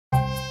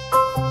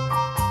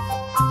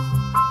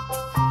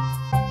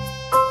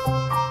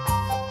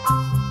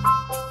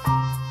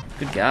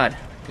Good God.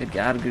 Good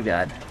God, good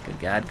God. Good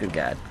God, good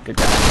God. Good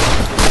God.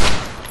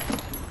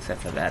 Except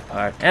for that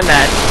part. And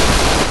that!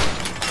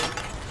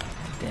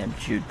 Damn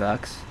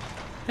jukebox.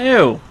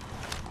 Ew!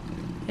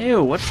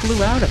 Ew, what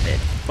flew out of it?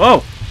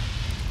 Whoa!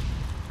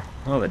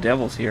 Oh, the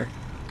devil's here.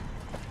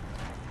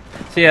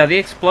 So yeah, the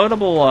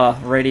explodable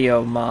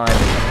radio mod...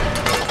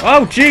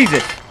 Oh,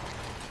 Jesus!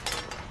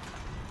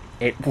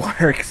 It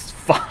works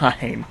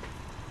fine.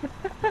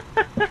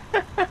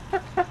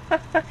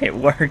 It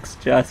works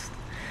just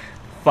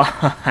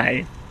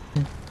fine.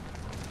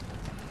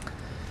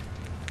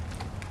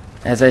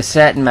 As I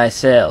sat in my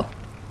cell...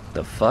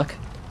 The fuck?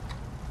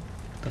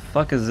 The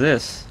fuck is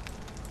this?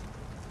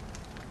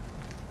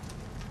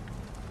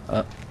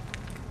 The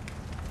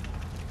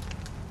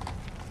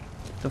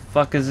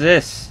fuck is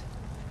this?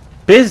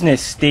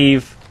 Business,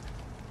 Steve!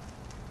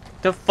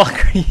 The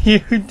fuck are you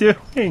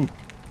doing?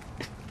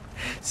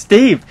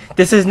 Steve,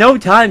 this is no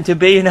time to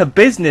be in a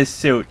business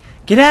suit.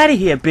 Get out of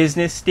here,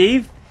 business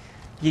Steve.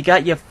 You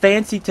got your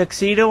fancy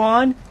tuxedo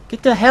on?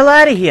 Get the hell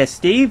out of here,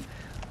 Steve.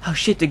 Oh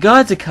shit, the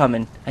guards are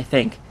coming, I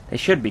think. They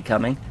should be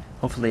coming.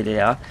 Hopefully they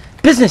are.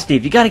 Business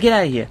Steve, you gotta get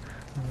out of here.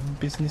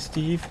 Business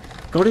Steve.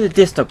 Go to the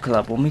disco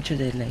club. We'll meet you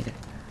there later.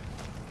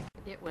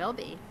 It will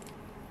be.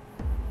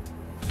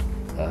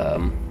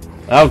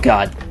 Oh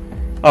god.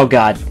 Oh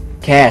god.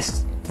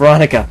 Cass.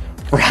 Veronica.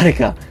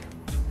 Veronica.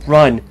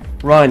 Run.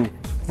 Run.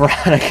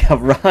 Veronica,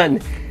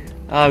 run.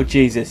 Oh,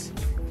 Jesus.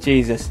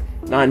 Jesus.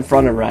 Not in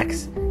front of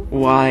Rex.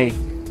 Why?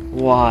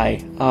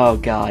 Why? Oh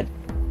god.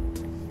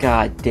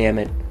 God damn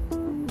it.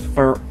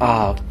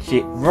 Oh,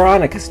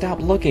 Veronica, stop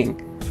looking.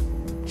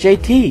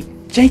 JT.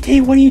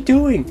 JT, what are you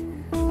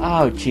doing?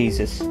 Oh,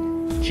 Jesus.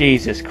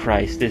 Jesus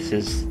Christ, this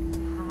is...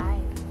 Hi.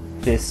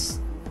 This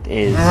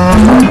is...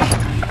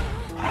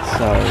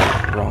 so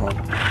wrong.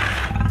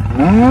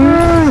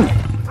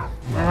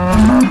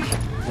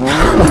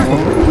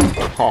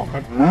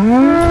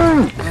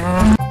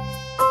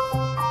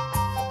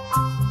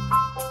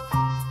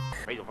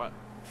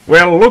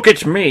 Well, look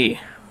at me.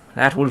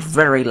 That was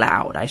very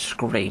loud. I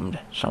screamed.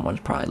 Someone's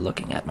probably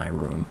looking at my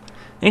room.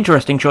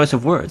 Interesting choice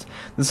of words.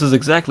 This is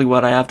exactly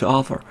what I have to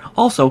offer.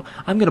 Also,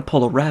 I'm gonna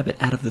pull a rabbit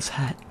out of this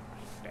hat.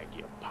 Beg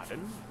your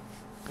pardon?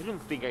 I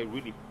don't think I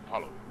really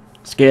follow.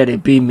 Scared to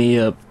beam me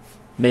up.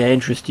 May I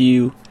interest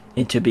you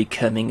into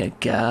becoming a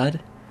god?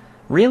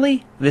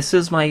 Really? This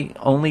is my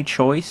only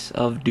choice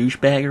of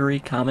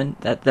douchebaggery comment?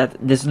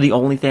 This is the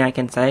only thing I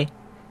can say?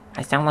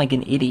 I sound like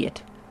an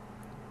idiot.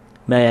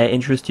 May I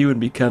interest you in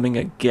becoming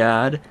a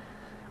god?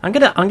 I'm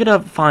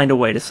gonna find a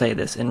way to say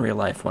this in real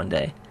life one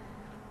day.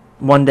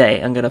 One day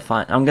I'm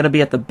gonna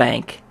be at the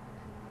bank.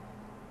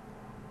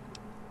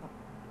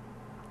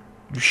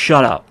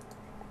 Shut up.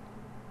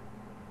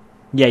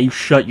 Yeah, you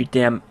shut your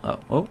damn...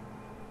 Oh.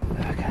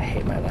 Okay, I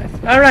hate my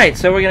life. Alright,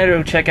 so we're gonna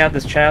go check out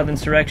this child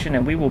insurrection,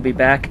 and we will be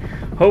back.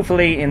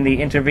 Hopefully in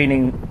the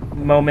intervening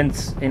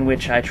moments in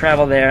which I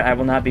travel there, I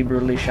will not be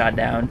brutally shot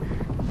down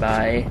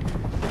by,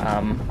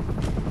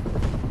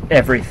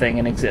 everything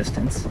in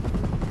existence.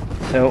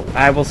 So,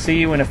 I will see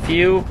you in a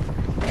few,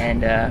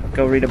 and,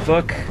 go read a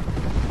book,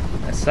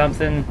 or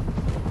something.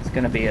 It's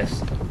gonna be a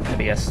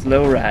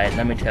slow ride,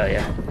 let me tell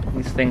you.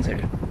 These things are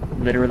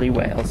literally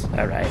whales.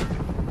 Alright.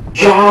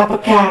 Job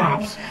of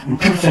cops,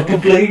 2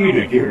 seconds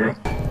later, girl.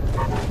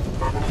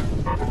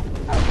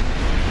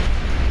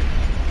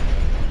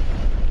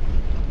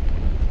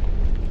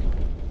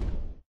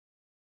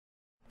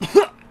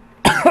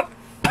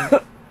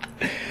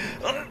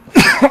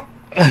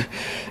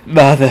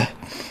 Martha.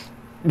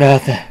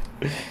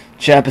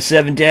 Chopper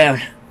 7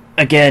 down.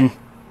 Again.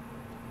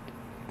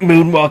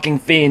 Moonwalking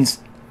fiends.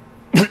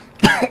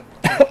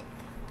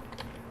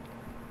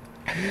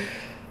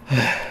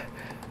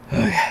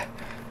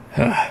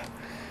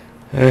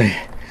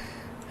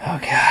 Oh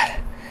God.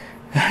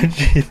 Oh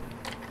jeez.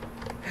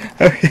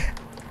 Okay.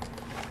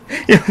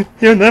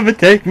 You'll never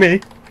take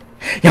me.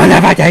 You'll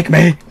never take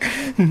me.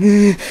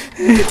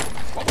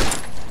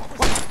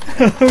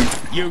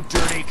 You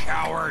dirty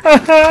coward!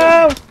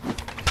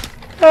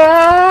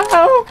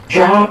 Oh.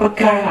 Job of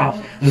cops,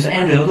 this is the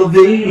end of the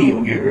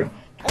video, girl.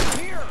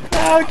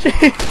 Oh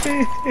jeez.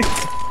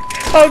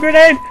 Oh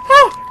grenade.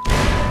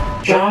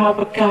 Oh. Job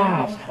of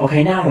cops.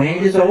 Okay, now it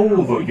is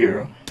over,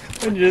 girl.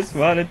 I just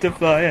wanted to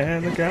fly a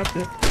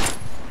helicopter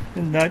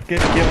and not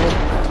get killed.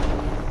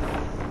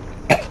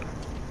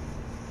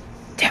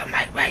 Tell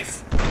my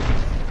wife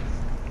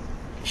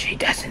she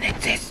doesn't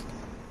exist.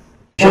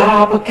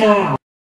 Job of cops.